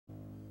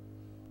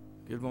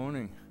Good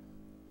morning.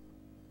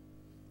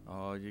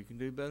 Oh, you can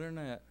do better than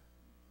that.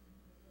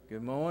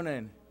 Good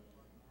morning.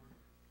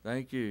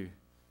 Thank you.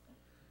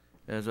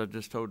 As I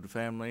just told the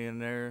family in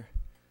there,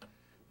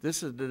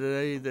 this is the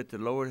day that the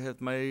Lord hath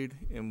made,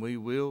 and we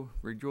will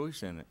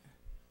rejoice in it.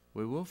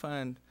 We will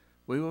find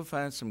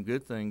some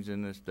good things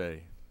in this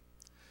day.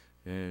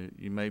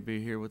 You may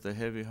be here with a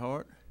heavy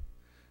heart,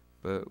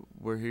 but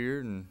we're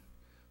here, and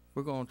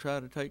we're going to try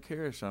to take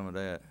care of some of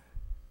that.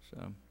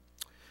 So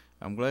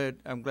I'm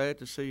glad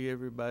to see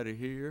everybody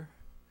here.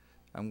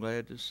 I'm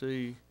glad to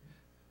see.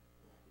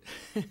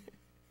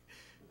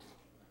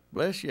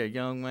 Bless you,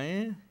 young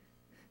man.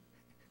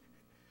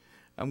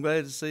 I'm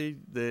glad to see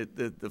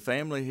the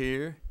family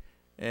here,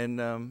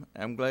 and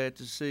I'm glad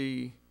to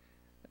see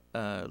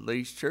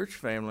Lee's church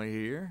family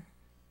here.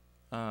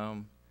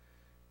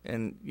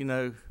 And you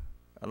know,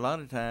 a lot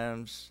of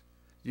times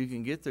you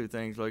can get through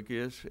things like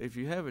this if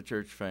you have a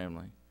church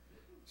family.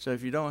 So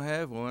if you don't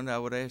have one, I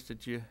would ask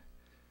that you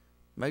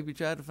maybe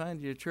try to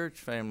find you a church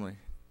family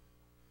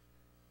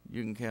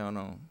you can count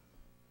on.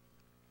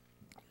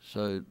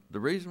 So the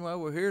reason why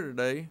we're here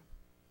today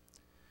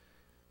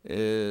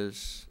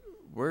is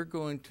we're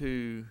going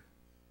to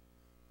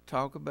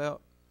talk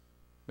about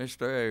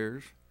Mr.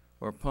 Ayers,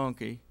 or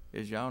Punky,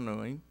 as y'all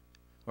know him,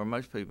 or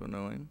most people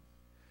know him.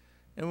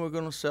 And we're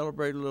going to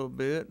celebrate a little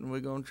bit, and we're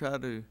going to try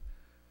to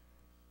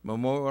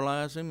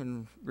memorialize him.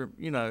 And,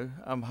 you know,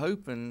 I'm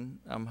hoping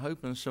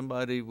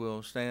somebody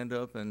will stand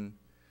up and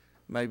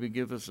maybe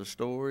give us a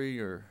story,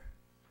 or,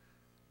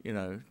 you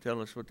know,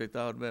 tell us what they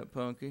thought about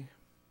Punky.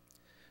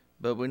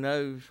 But we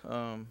know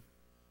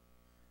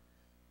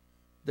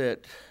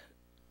that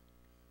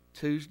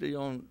Tuesday,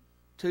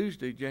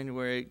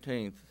 January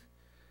 18th,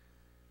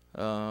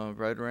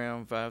 right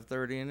around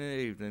 5:30 in the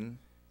evening,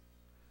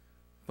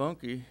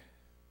 Punky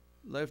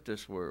left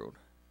this world.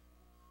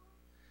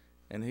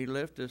 And he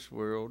left this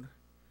world,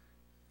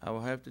 I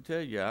will have to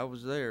tell you, I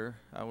was there.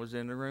 I was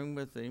in the room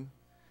with him,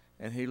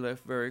 and he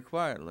left very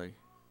quietly.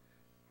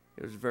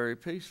 It was very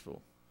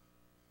peaceful.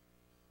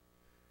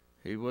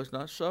 He was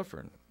not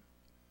suffering.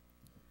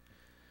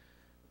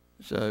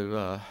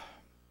 So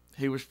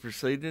he was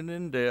preceded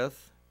in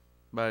death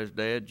by his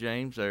dad,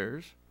 James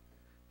Ayers,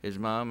 his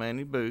mom,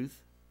 Annie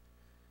Booth,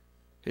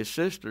 his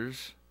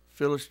sisters,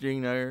 Phyllis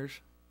Jean Ayers,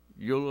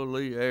 Eula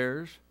Lee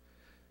Ayers.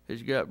 He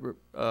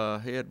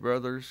had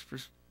brothers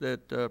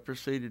that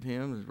preceded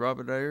him, as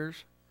Robert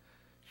Ayers,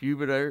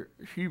 Hubert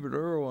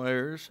Earl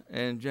Ayers,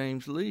 and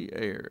James Lee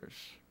Ayers.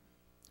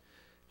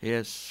 He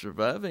has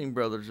surviving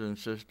brothers and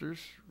sisters,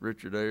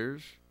 Richard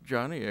Ayers,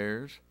 Johnny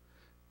Ayers,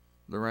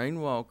 Lorraine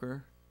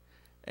Walker,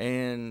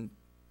 and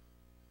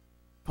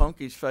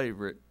Punky's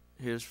favorite,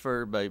 his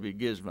fur baby,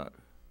 Gizmo.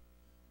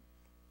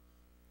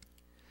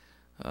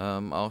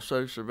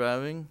 Also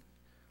surviving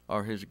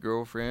are his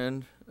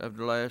girlfriend of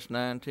the last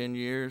 9-10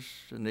 years,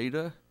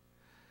 Anita.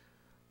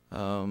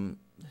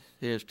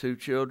 He has 2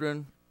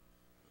 children,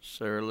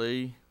 Sarah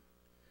Lee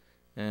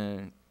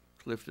and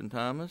Clifton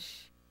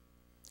Thomas.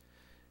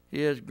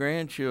 He has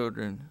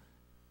grandchildren,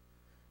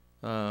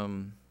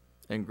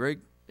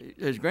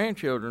 his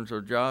grandchildren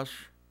are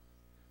Josh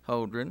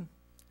Holdren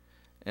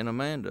and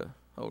Amanda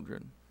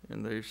Holdren,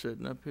 and they're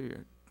sitting up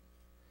here.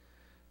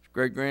 His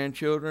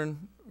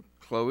great-grandchildren,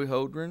 Chloe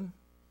Holdren,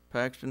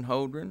 Paxton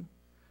Holdren,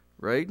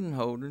 Raiden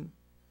Holdren,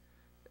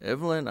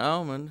 Evelyn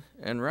Almond,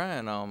 and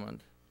Ryan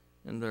Almond,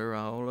 and they're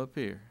all up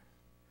here.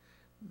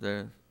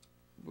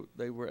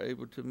 They were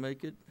able to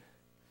make it,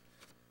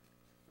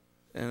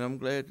 and I'm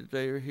glad that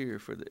they are here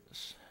for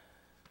this.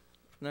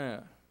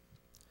 Now,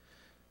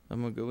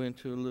 I'm going to go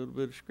into a little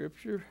bit of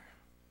scripture,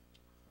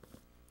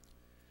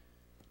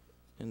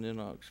 and then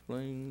I'll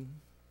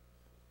explain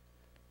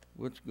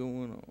what's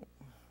going on.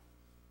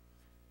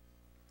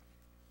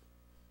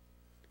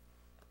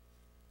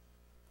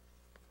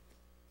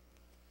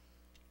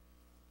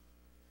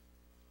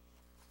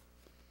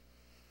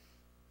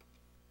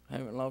 I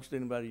haven't lost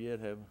anybody yet,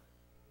 have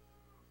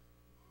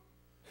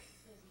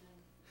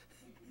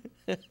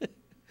I?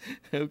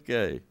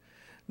 Okay.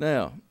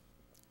 Now,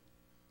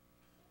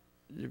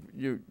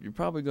 you're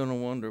probably going to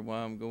wonder why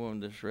I'm going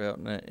this route,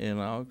 and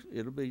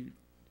it'll be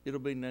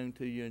known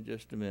to you in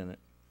just a minute.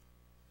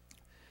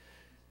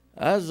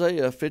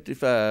 Isaiah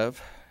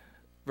 55,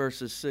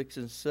 verses 6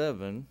 and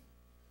 7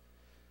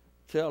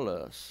 tell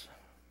us,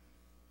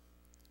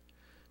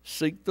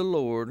 "Seek the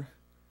Lord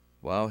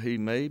while he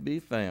may be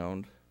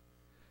found.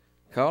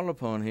 Call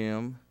upon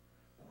him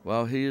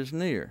while he is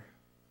near.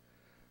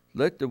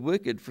 Let the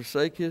wicked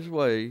forsake his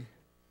way,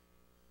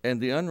 and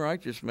the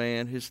unrighteous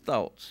man his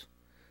thoughts.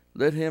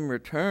 Let him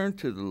return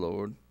to the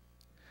Lord,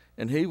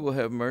 and he will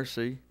have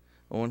mercy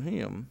on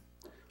him,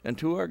 and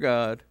to our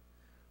God,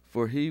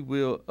 for he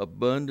will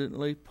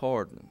abundantly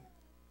pardon."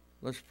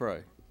 Let's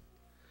pray.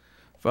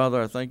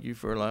 Father, I thank you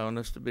for allowing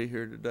us to be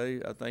here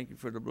today. I thank you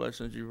for the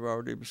blessings you've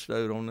already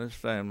bestowed on this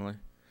family.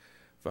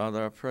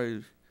 Father, I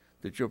pray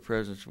that your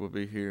presence will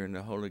be here and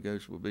the Holy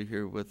Ghost will be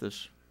here with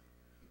us.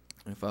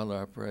 And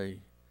Father, I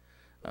pray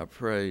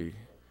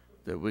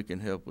that we can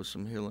help with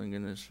some healing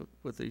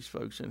with these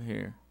folks in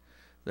here.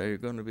 They're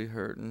going to be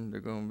hurting. They're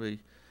going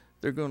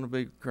to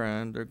be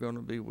crying. They're going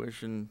to be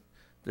wishing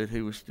that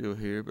he was still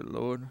here. But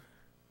Lord,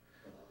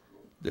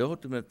 the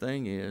ultimate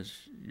thing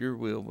is your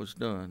will was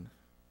done,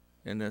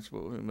 and that's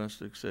what we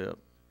must accept.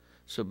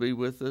 So be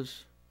with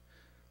us.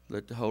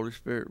 Let the Holy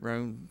Spirit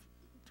roam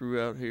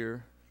throughout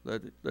here.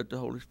 Let the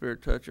Holy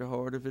Spirit touch your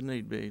heart if it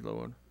need be,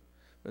 Lord.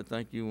 But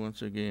thank you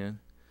once again.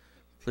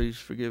 Please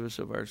forgive us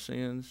of our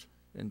sins.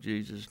 In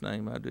Jesus'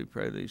 name I do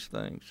pray these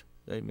things.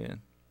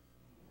 Amen.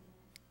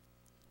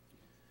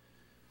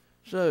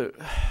 So,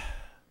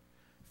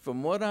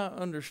 from what I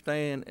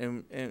understand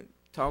and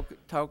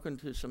talking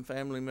to some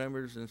family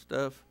members and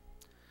stuff,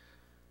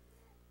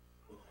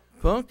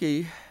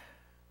 Punky,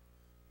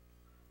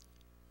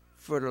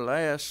 for the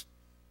last,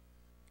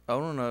 I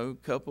don't know,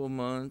 couple of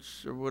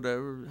months or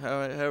whatever,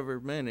 however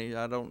many,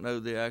 I don't know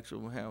the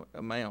actual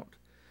amount,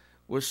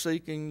 was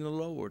seeking the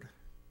Lord.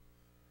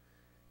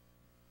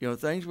 You know,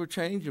 things were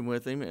changing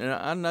with him, and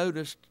I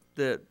noticed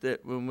that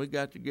when we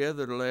got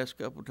together the last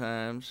couple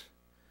times,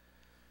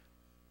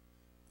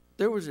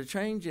 there was a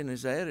change in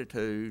his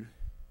attitude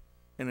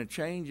and a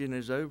change in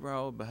his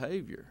overall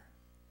behavior.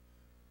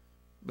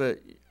 But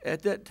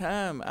at that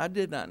time, I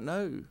did not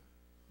know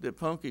that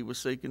Punky was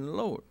seeking the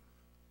Lord.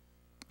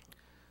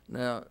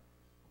 Now,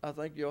 I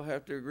think you'll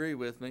have to agree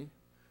with me.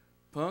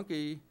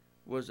 Punky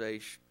was a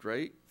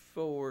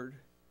straightforward,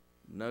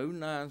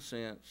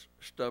 no-nonsense,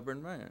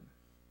 stubborn man.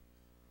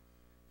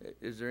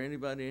 Is there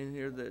anybody in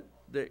here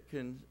that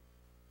can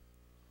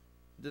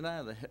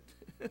deny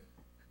that?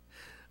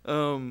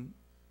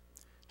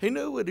 He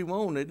knew what he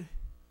wanted,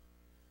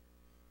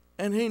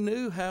 and he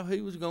knew how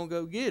he was going to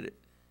go get it.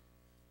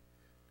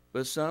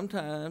 But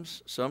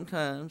sometimes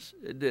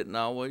it didn't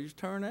always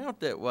turn out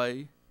that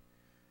way,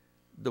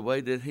 the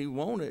way that he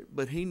wanted,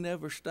 but he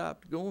never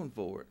stopped going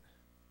for it.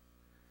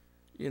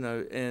 You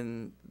know,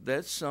 and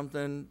that's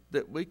something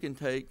that we can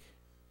take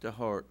to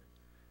heart.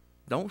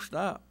 Don't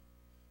stop.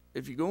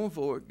 If you're going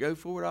for it, go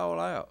for it all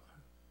out.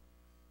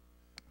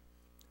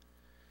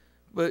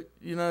 But,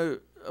 you know,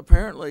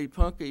 apparently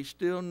Punky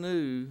still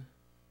knew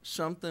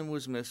something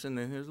was missing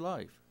in his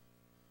life.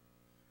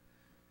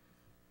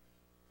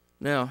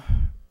 Now,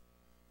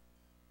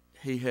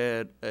 he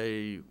had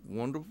a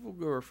wonderful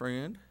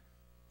girlfriend.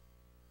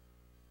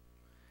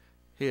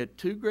 He had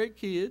 2 great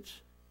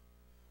kids.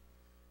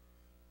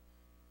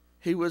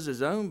 He was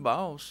his own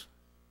boss.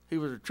 He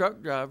was a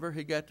truck driver.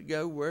 He got to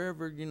go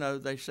wherever, you know,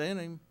 they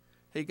sent him.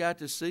 He got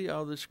to see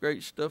all this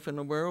great stuff in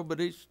the world, but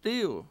he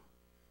still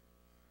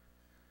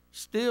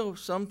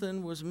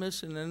something was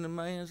missing in the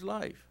man's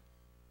life.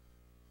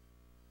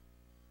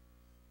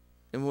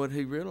 And what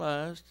he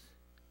realized,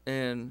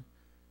 and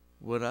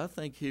what I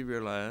think he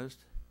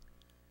realized,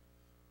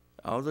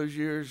 all those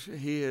years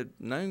he had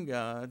known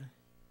God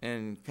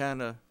and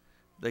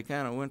they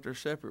kind of went their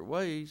separate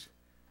ways,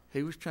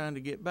 he was trying to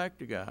get back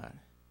to God.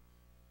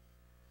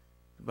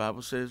 The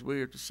Bible says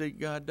we are to seek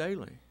God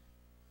daily.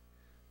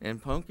 And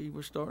Punky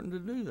was starting to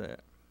do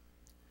that.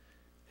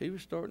 He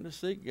was starting to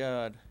seek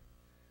God,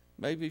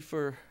 maybe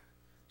for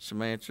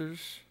some answers,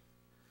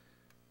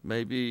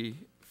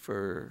 maybe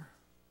for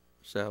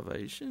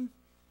salvation.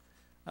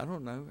 I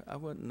don't know. I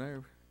wasn't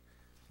there.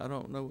 I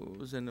don't know what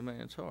was in the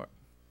man's heart.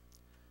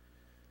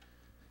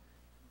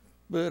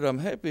 But I'm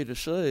happy to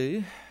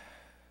say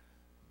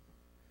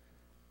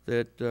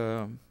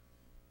that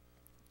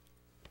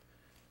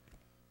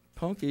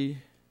Punky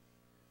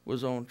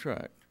was on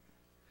track.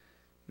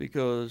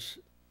 Because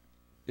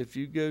if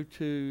you go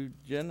to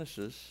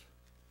Genesis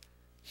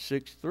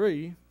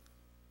 6:3,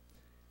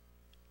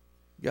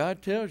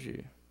 God tells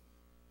you,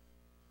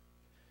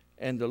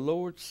 "And the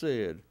Lord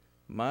said,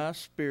 My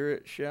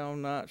spirit shall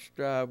not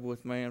strive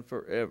with man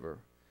forever,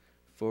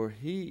 for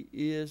he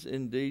is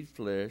indeed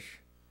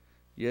flesh,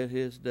 yet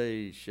his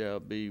days shall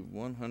be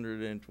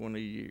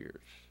 120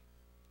 years."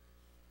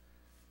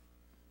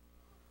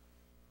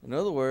 In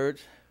other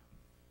words,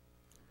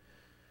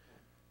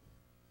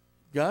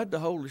 God the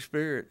Holy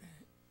Spirit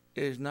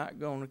is not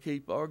going to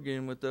keep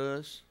arguing with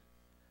us.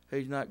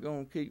 He's not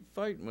going to keep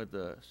fighting with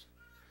us.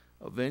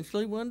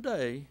 Eventually, one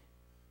day,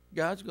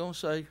 God's going to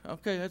say,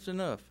 okay, that's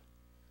enough.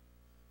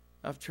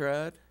 I've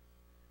tried.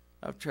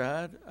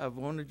 I've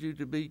wanted you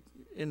to be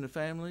in the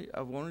family.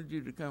 I've wanted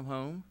you to come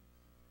home.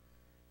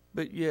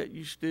 But yet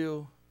you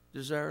still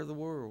desire the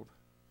world.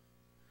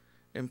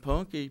 And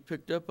Punky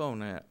picked up on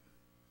that.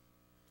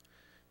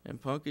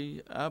 And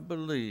Punky, I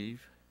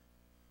believe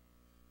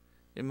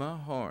in my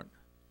heart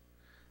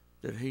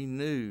that he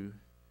knew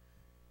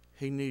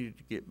he needed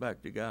to get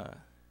back to God.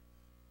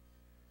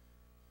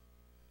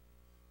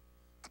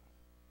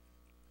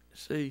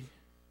 See,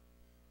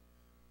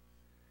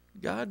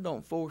 God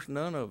don't force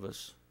none of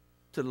us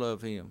to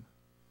love him.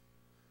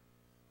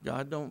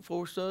 God don't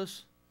force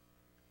us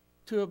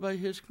to obey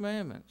his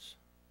commandments.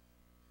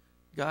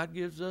 God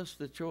gives us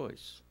the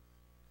choice.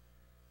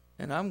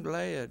 And I'm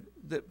glad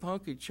that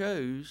Punky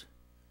chose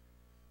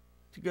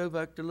to go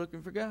back to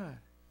looking for God.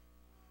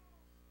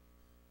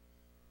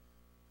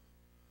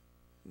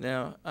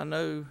 Now, I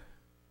know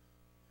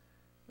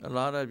a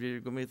lot of you are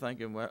going to be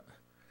thinking, well,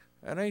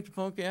 That ain't the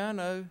Punky I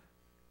know.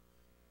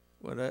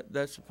 Well,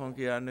 that's the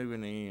Punky I knew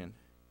in the end.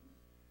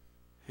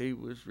 He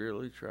was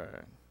really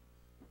trying.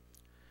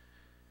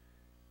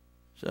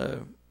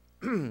 So,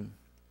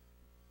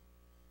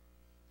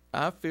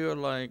 I feel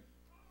like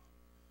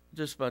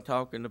just by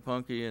talking to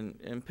Punky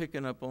and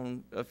picking up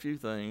on a few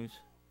things,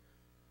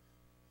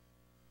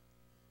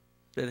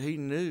 that he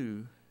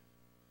knew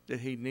that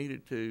he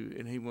needed to,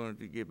 and he wanted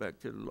to get back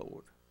to the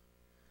Lord.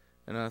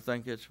 And I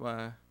think that's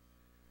why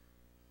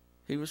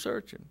he was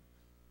searching.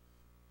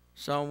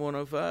 Psalm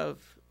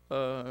 105,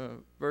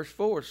 verse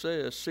 4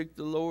 says, "Seek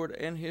the Lord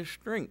and his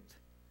strength.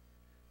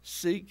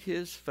 Seek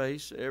his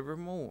face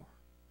evermore."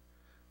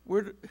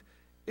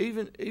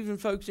 Even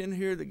folks in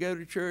here that go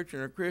to church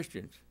and are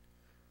Christians,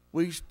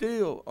 we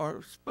still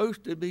are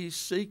supposed to be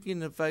seeking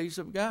the face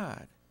of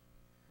God.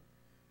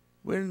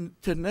 We're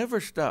to never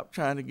stop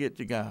trying to get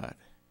to God.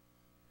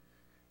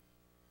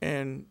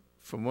 And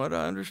from what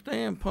I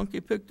understand, Punky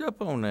picked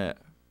up on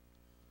that.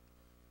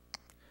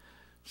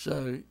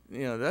 So,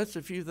 that's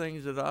a few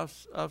things that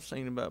I've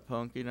seen about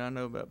Punky, and I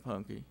know about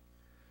Punky.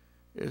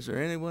 Is there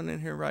anyone in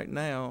here right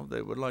now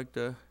that would like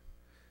to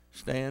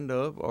stand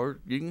up, or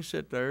you can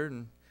sit there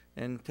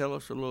and tell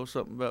us a little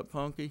something about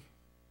Punky?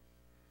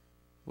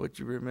 What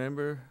you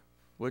remember,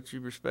 what you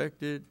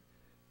respected,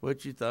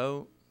 what you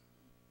thought?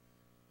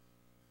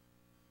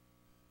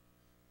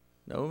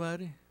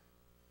 Nobody?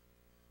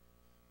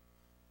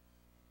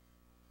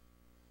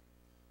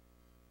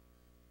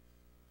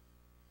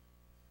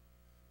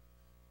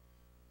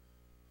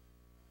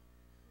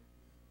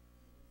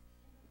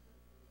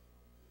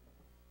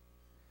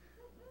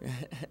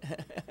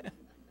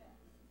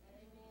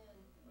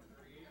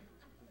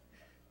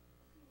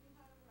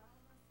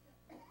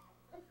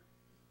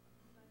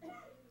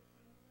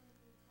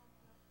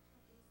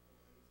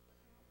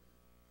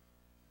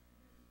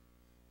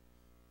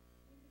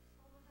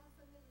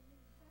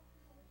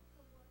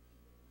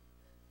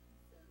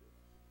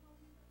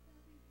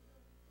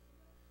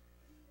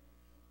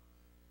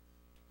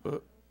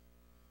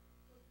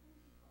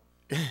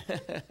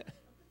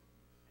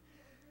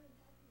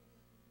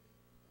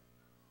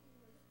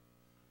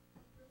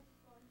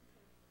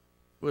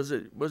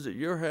 Was it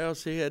your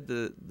house? He had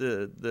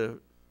the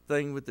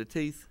thing with the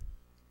teeth.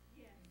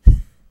 Yeah.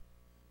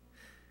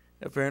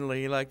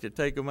 Apparently, he liked to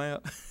take them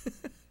out.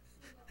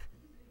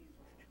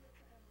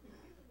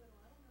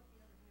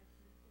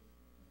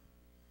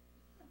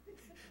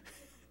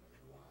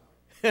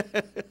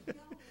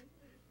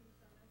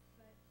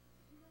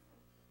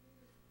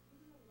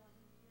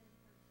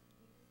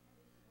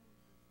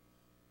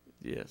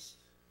 Yes,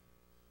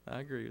 I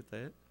agree with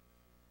that.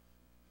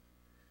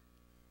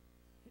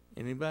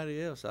 Anybody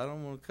else? I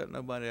don't want to cut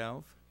nobody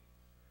off.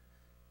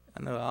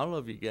 I know all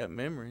of you got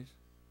memories.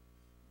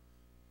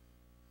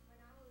 When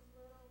I was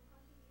little,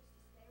 Punky used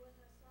to stay with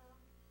us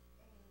some,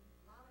 and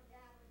Mom and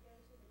Dad would go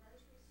to the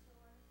grocery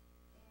store,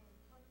 and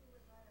Punky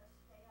would let us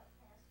stay up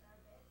past our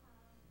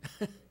bedtime.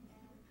 And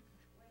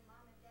when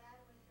Mom and Dad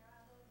would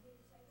drive over, he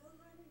would say, "Go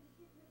run and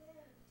get in the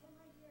bed and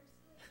pretend like you're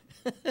asleep."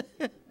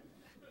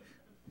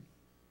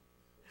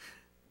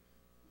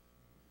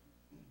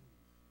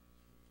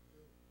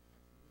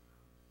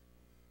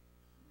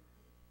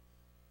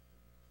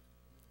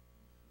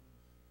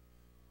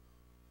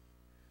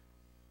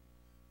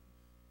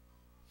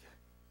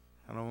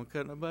 I don't want to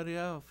cut nobody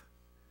off.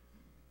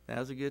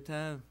 Now's a good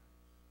time.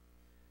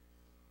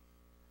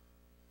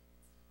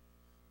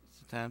 It's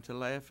a time to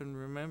laugh and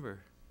remember.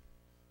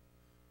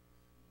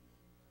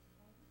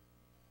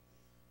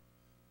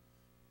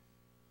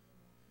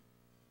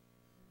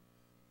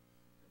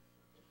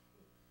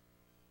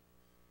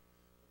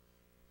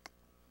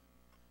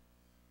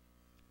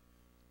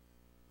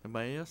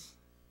 Anybody else?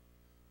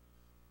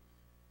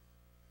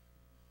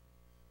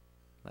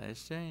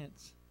 Last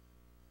chance.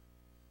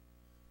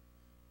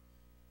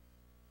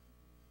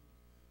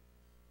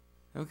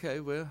 Okay,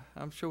 well,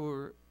 I'm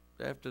sure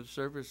after the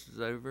service is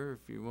over,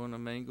 if you want to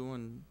mingle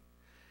and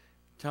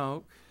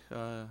talk,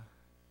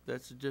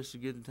 that's just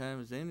as good a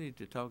time as any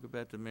to talk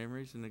about the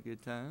memories and the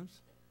good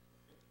times.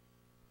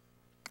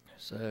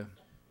 So,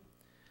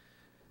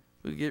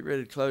 we'll get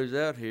ready to close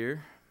out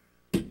here.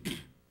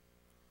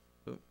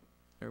 Oh,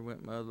 there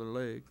went my other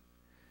leg.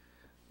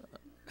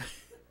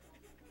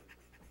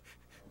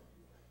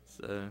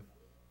 So,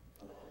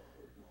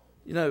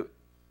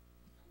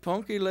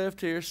 Punky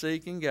left here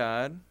seeking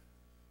God.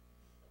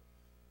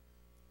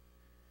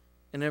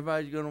 And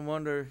everybody's going to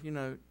wonder,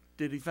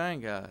 did he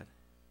find God?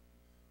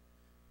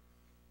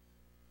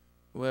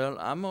 Well,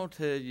 I'm going to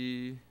tell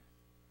you,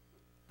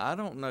 I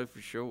don't know for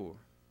sure.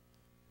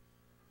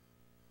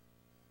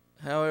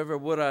 However,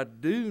 what I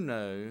do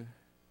know,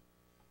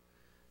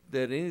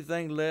 that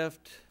anything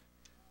left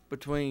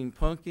between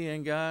Punky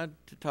and God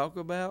to talk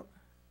about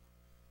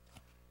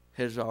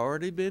has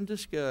already been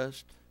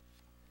discussed,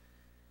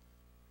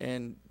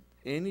 and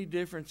any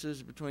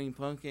differences between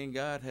Punky and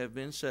God have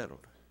been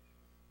settled.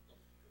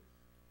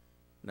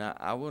 Now,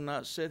 I will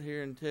not sit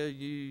here and tell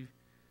you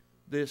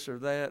this or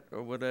that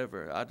or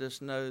whatever. I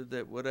just know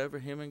that whatever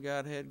him and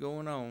God had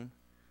going on,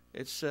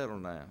 it's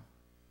settled now.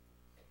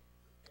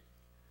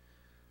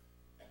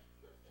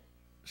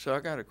 So I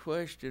got a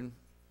question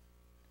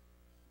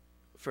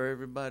for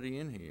everybody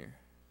in here.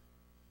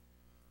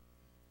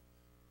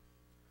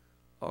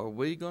 Are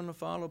we going to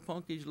follow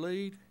Punky's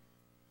lead?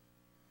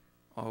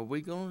 Are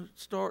we going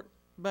to start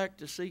back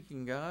to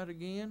seeking God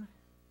again?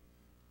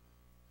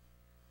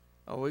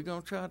 Are we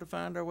going to try to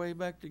find our way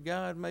back to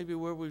God, maybe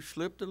where we've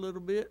slipped a little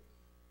bit?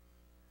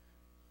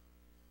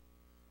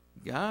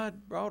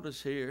 God brought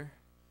us here,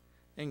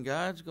 and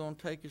God's going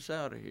to take us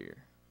out of here.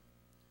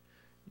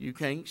 You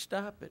can't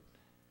stop it.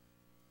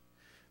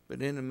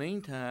 But in the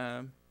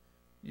meantime,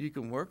 you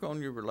can work on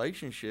your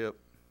relationship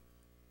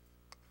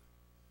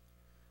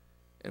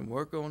and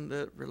work on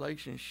that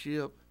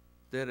relationship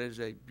that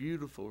is a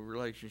beautiful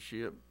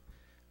relationship,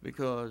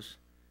 because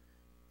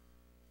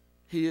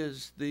He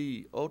is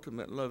the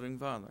ultimate loving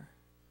Father.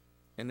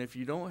 And if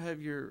you don't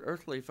have your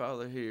earthly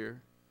father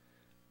here,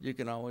 you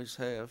can always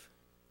have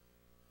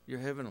your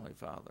heavenly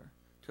Father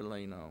to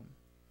lean on.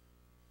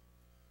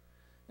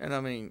 And I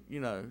mean,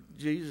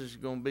 Jesus is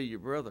going to be your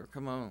brother.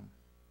 Come on.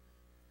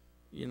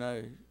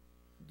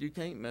 You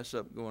can't mess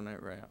up going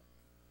that route.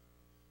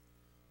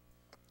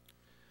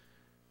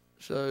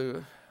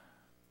 So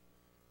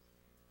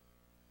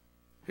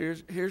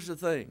here's the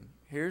thing.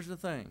 Here's the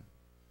thing.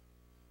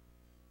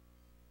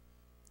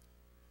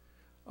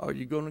 Are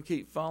you going to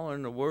keep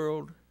following the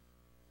world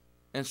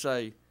and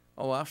say,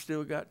 "Oh, I've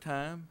still got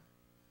time"?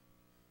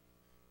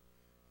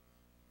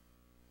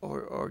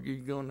 Or are you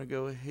going to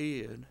go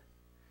ahead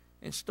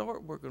and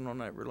start working on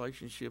that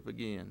relationship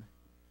again?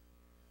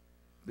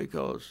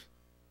 Because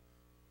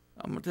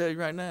I'm going to tell you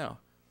right now,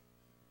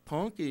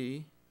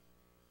 Punky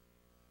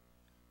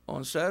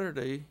on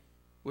Saturday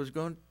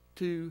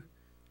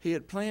he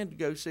had planned to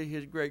go see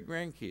his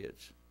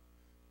great-grandkids.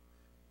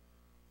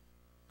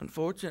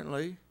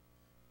 Unfortunately,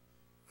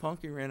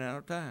 Punky ran out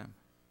of time.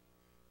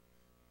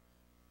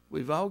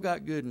 We've all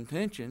got good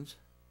intentions,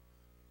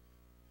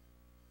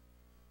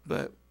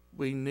 but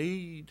we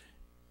need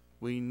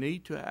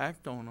to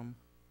act on them.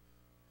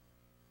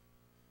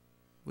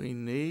 We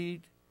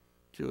need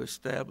to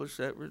establish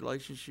that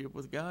relationship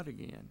with God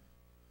again.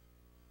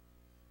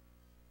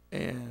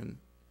 And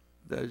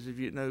those of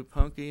you that know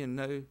Punky and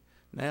know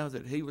now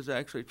that he was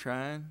actually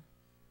trying,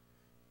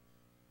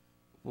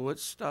 well,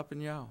 what's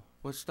stopping y'all?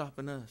 What's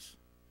stopping us?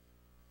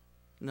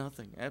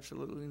 Nothing,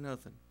 absolutely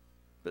nothing,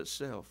 but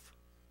self.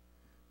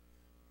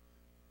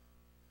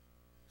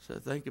 So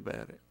think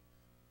about it.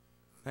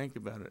 Think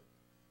about it.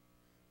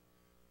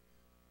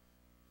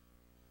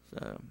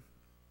 So,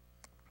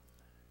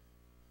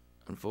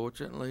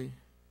 unfortunately,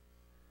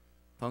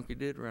 Punky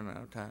did run out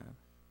of time.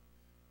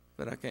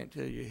 But I can't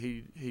tell you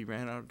he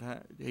ran out of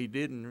time. He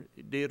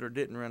did or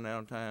didn't run out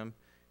of time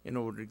in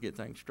order to get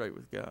things straight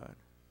with God.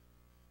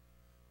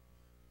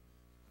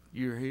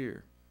 You're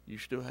here. You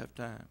still have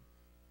time.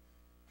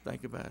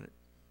 Think about it.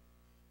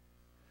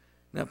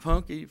 Now,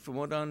 Punky, from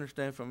what I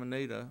understand from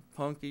Anita,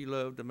 Punky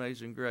loved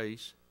Amazing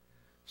Grace.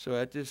 So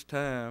at this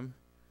time,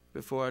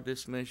 before I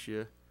dismiss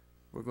you,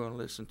 we're going to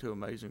listen to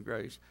Amazing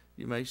Grace.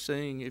 You may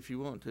sing if you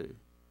want to,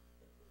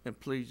 and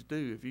please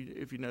do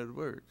if you know the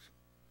words.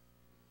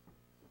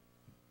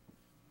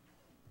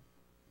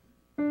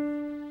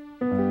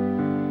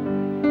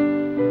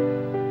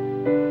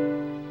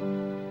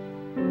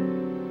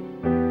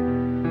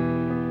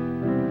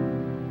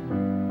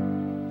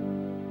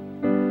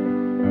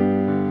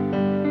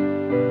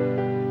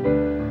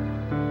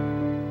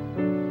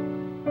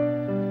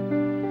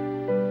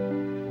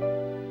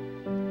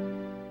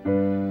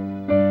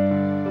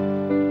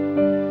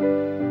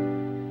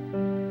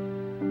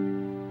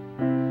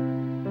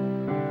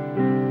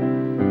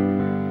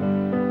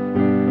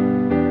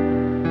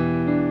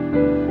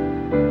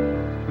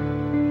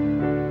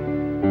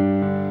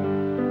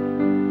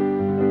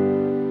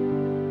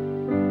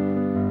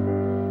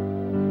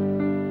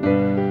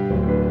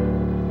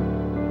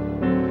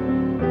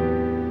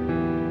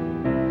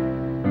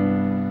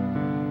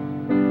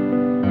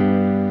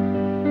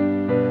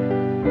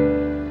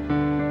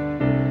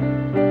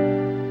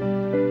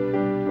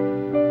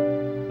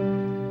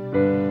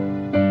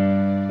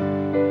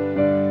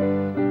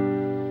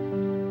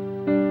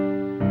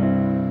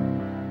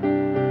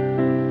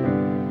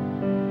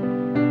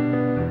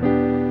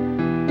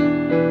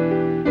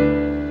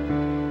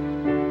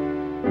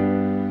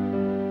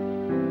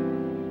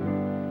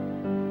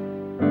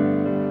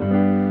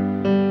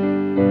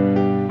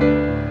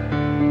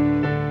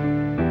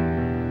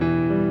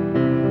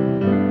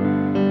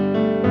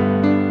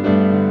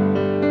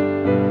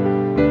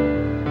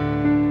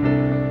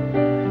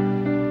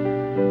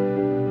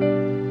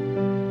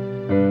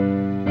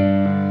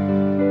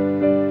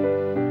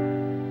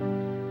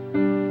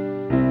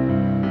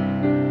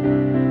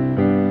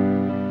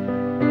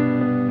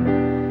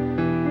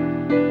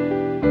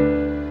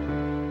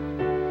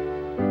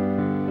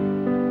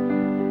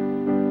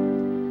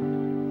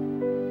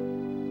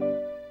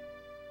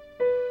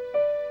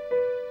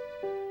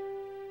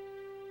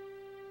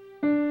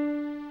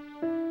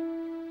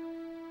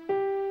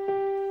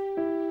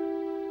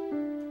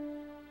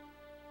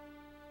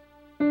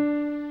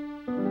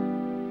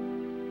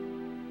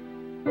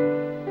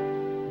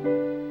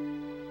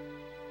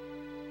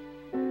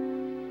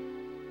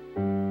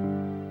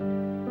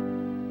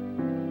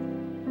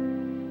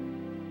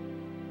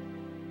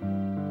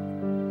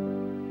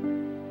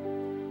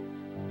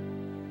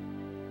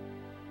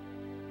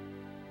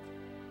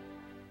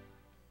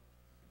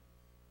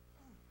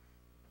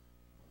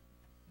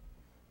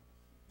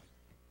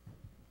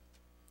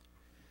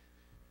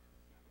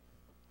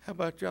 How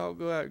about y'all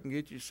go out and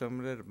get you some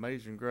of that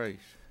Amazing Grace?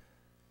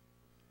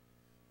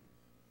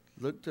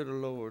 Look to the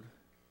Lord.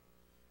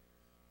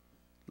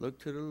 Look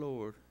to the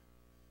Lord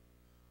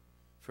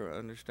for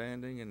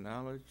understanding and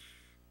knowledge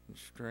and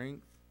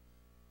strength.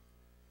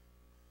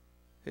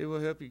 He will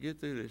help you get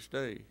through this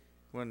day.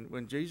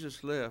 When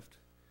Jesus left,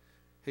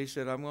 he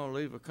said, I'm going to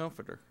leave a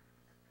comforter.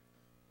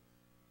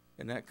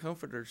 And that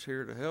comforter's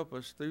here to help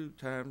us through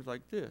times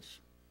like this.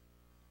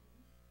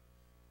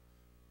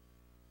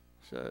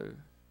 So,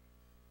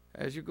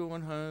 as you're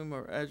going home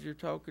or as you're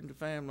talking to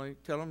family,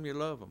 tell them you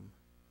love them.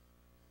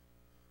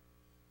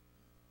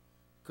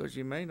 Because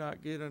you may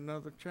not get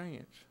another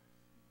chance.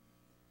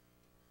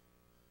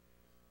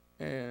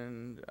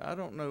 And I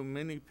don't know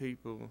many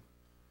people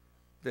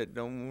that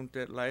don't want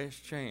that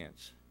last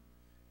chance.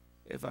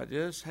 If I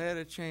just had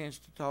a chance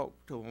to talk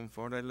to them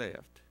before they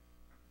left.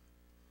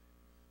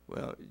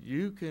 Well,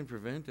 you can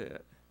prevent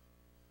that.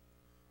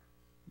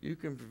 You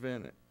can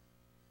prevent it.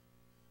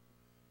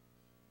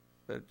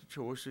 But the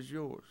choice is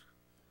yours.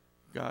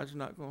 God's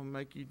not going to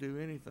make you do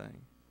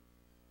anything.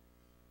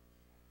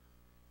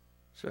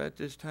 So at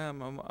this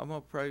time, I'm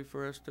going to pray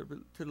for us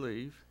to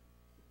leave.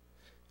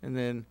 And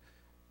then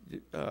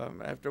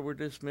after we're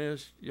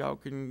dismissed, y'all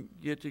can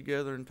get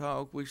together and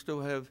talk. We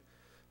still have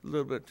a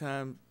little bit of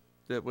time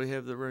that we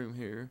have the room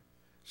here.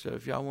 So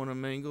if y'all want to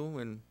mingle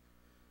and,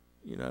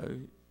 you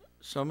know,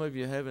 some of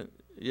you haven't,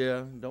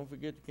 don't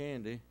forget the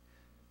candy.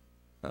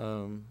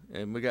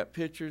 And we got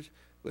pictures.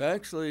 We're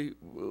actually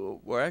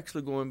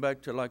going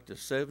back to like the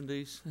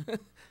 70s.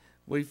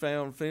 We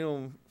found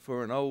film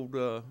for an old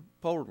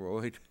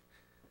Polaroid.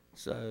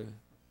 So,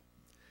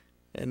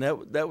 and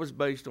that was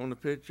based on the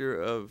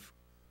picture of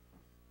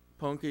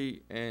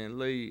Punky and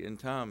Lee and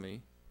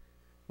Tommy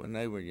when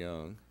they were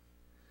young.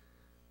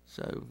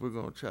 So we're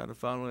going to try to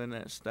follow in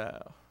that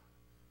style.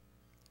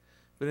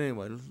 But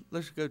anyway,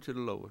 let's go to the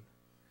Lord.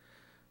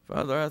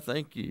 Father, I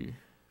thank you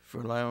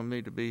for allowing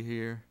me to be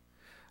here.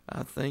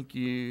 I thank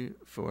you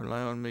for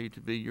allowing me to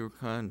be your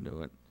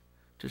conduit,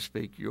 to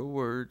speak your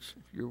words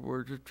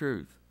of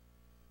truth.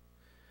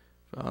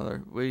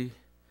 Father, we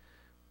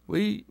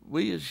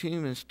as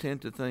humans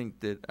tend to think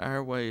that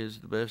our way is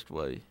the best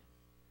way.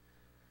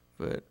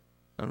 But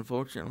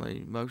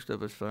unfortunately, most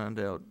of us find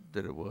out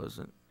that it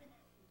wasn't.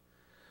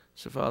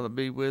 So, Father,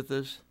 be with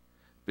us.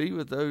 Be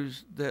with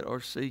those that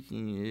are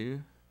seeking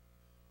you.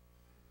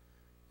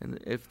 And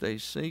if they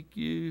seek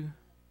you,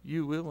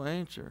 you will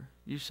answer.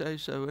 You say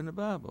so in the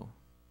Bible.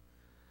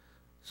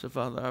 So,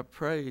 Father, I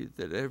pray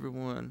that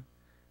everyone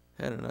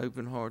had an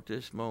open heart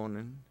this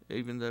morning,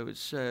 even though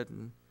it's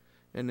saddened,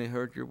 and they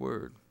heard your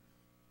word.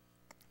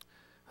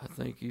 I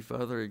thank you,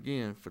 Father,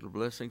 again for the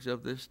blessings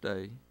of this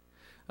day.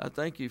 I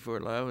thank you for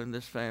allowing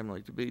this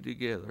family to be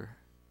together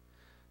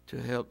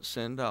to help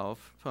send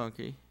off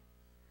Punky.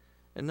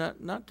 And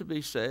not to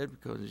be sad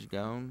because he's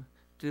gone,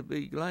 to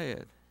be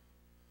glad.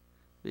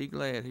 Be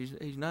glad.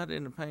 He's not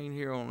in the pain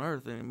here on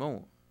earth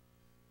anymore.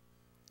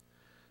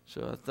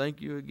 So I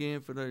thank you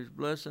again for those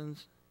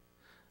blessings.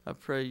 I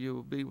pray you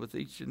will be with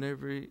each and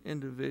every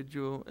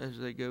individual as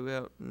they go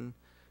out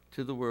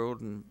into the world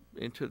and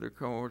into their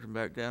cars and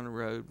back down the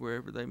road,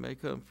 wherever they may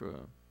come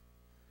from.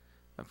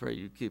 I pray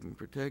you keep them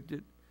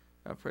protected.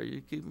 I pray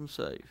you keep them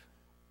safe.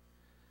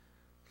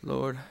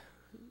 Lord,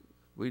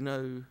 we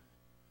know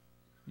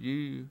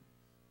you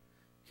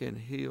can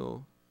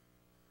heal.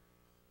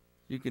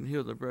 You can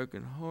heal the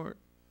broken heart.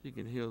 You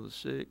can heal the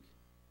sick.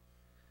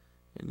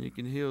 And you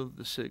can heal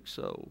the sick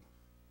soul.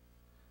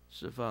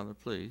 So, Father,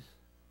 please,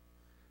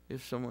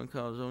 if someone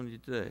calls on you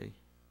today,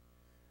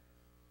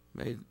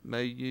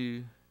 may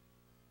you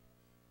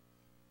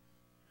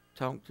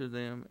talk to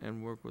them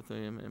and work with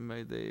them, and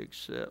may they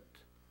accept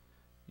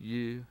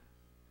you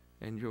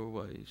and your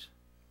ways.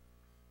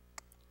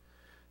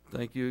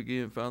 Thank you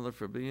again, Father,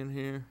 for being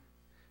here.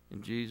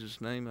 In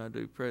Jesus' name I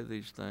do pray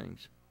these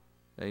things.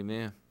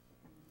 Amen.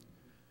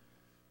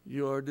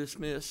 You are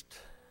dismissed.